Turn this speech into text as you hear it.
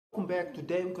back.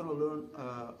 Today we're gonna learn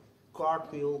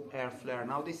cartwheel air flare.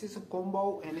 Now this is a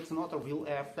combo and it's not a real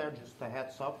air flare, just a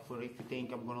heads up for if you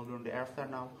think I'm gonna learn the air flare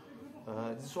now.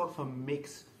 It's sort of a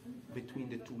mix between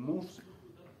the two moves.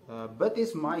 But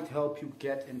this might help you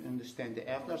get and understand the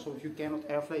air flare. So if you cannot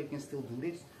air flare, you can still do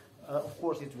this. Of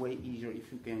course it's way easier if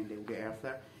you can do the air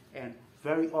flare. And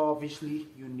very obviously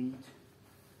you need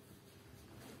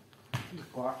the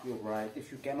cartwheel right.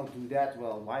 If you cannot do that,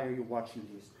 well, why are you watching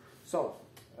this? So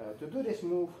to do this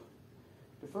move,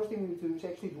 the first thing we need to do is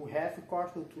actually do half a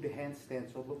cartwheel to the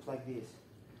handstand, so it looks like this.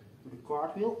 Do the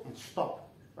cartwheel and stop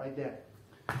right there.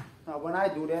 Now when I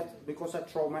do that, because I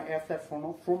throw my air flare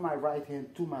from my right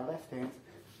hand to my left hand,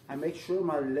 I make sure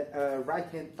my right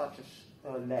hand touches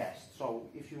last. So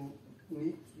if you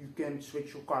need, you can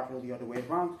switch your cartwheel the other way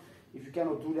around. If you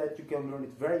cannot do that, you can learn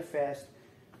it very fast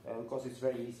because it's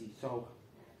very easy. So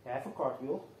half a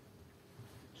cartwheel,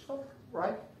 stop,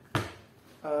 right?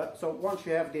 So once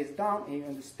you have this down and you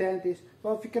understand this,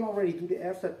 well, if you can already do the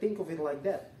air flare, think of it like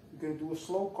that. You're going to do a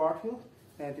slow cartwheel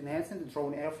and in handstand and throw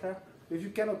an air flare. If you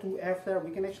cannot do air flare,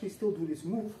 we can actually still do this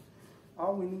move.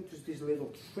 All we need is this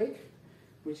little trick,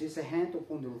 which is a hand up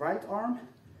on the right arm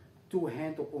to a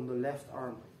hand up on the left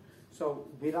arm. So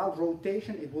without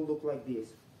rotation, it will look like this.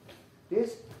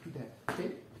 This to that.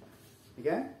 Okay?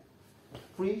 Again,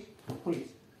 freeze, freeze.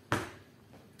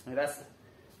 And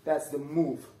that's the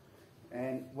move.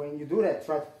 And when you do that,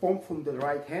 try to pump from the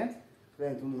right hand,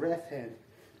 then to the left hand.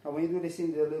 Now when you do this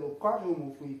in the little cartwheel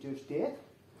move we just did,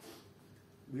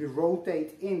 we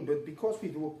rotate in, but because we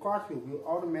do a cartwheel, we'll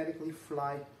automatically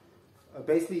fly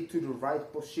basically to the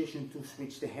right position to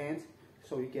switch the hand,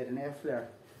 so you get an air flare.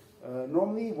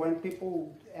 Normally when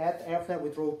people add air flare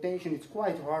with rotation, it's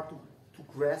quite hard to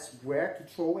grasp where to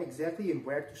throw exactly and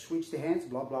where to switch the hands,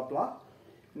 blah blah blah.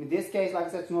 And in this case, like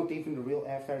I said, it's not even the real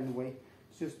air flare in a way.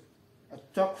 It's just a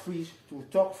tuck freeze to a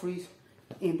tuck freeze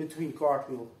in between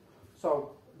cartwheel.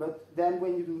 So, but then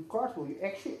when you do cartwheel, you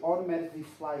actually automatically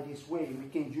fly this way, and we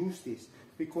can use this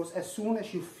because as soon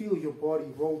as you feel your body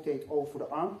rotate over the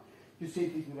arm, you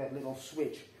simply do that little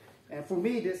switch. And for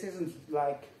me, this isn't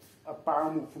like a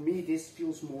power move. For me, this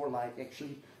feels more like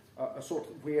actually a sort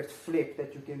of weird flip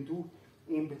that you can do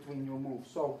in between your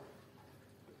moves. So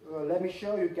let me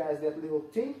show you guys that little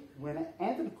thing. When I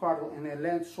enter the cartwheel and I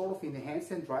land sort of in the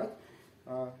handstand, right?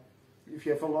 If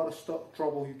you have a lot of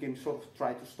trouble, you can sort of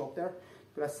try to stop there.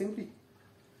 But I simply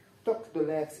tuck the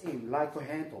legs in like a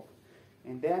hand up.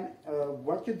 And then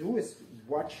what you do is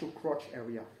watch your crotch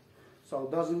area. So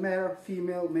it doesn't matter,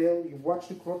 female, male, you watch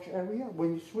the crotch area.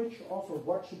 When you switch, also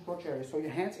watch the crotch area. So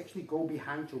your hands actually go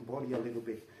behind your body a little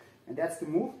bit. And that's the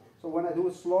move. So when I do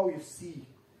it slow, you see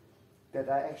that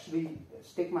I actually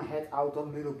stick my head out a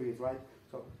little bit, right?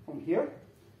 So from here,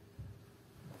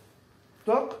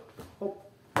 tuck,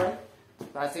 hop, right?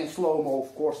 That's in slow-mo,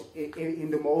 of course. In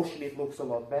the motion, it looks a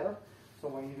lot better. So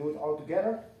when you do it all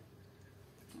together,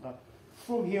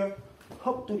 from here,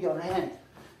 hop to the other hand.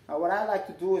 Now what I like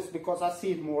to do is, because I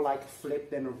see it more like a flip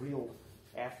than a real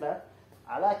air flare,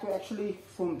 I like to actually,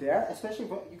 from there, especially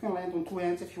you can land on two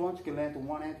hands if you want, you can land on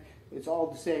one hand, it's all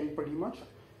the same pretty much.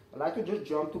 I like to just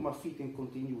jump to my feet and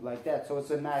continue like that, so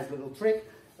it's a nice little trick.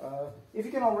 If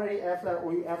you can already air flare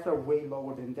or you air flare way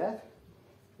lower than that,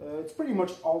 it's pretty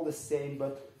much all the same,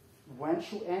 but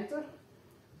once you enter,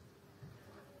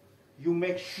 you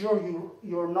make sure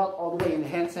you're not all the way in the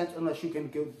handstand unless you can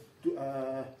go to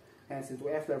handstand to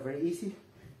air flare very easy.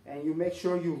 And you make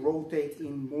sure you rotate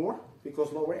in more,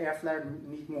 because lower air flare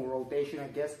need more rotation, I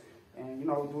guess. And you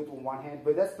know, do it on one hand.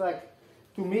 But that's like,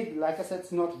 to me, like I said,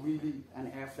 it's not really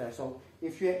an air flare. So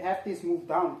if you have this move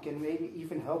down, it can maybe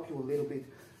even help you a little bit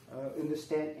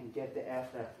understand and get the air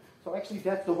flare. So actually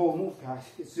that's the whole move, guys.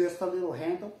 It's just a little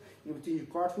hand up in between your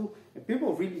cartwheel. And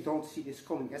people really don't see this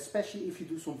coming, especially if you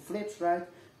do some flips, right?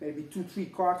 Maybe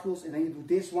 2-3 cartwheels and then you do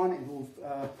this one and do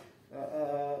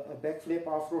a backflip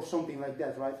after or something like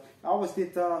that, right? I always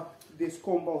did this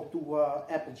combo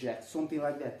to Applejack, something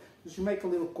like that. Just you make a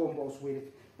little combos with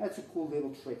it. That's a cool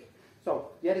little trick. So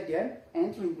yet again,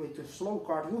 entering with the slow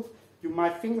cartwheel, my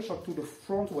fingers are to the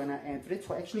front when I enter it,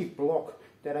 so I actually block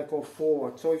that I go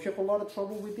forward. So if you have a lot of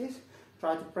trouble with this,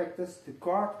 try to practice the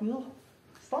cartwheel.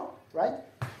 Stop, right?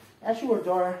 As you are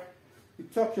there, you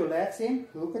tuck your legs in,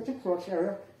 look at your crotch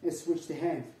area, and switch the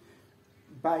hand.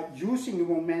 By using the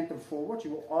momentum forward,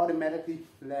 you will automatically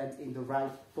land in the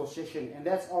right position. And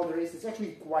that's all there is. It's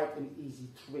actually quite an easy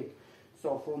trick.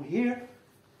 So from here,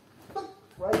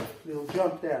 right, little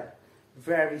jump there.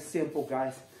 Very simple,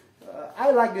 guys.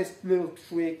 I like this little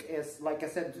trick as, like I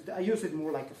said, I use it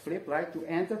more like a flip, right? To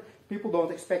enter. People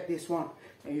don't expect this one.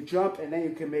 And you jump and then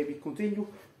you can maybe continue.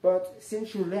 But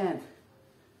since you land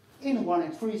in 1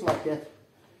 and 3s like that,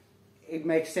 it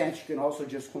makes sense. You can also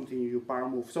just continue your power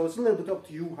move. So it's a little bit up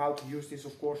to you how to use this,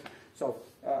 of course. So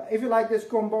if you like this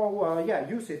combo, yeah,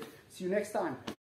 use it. See you next time.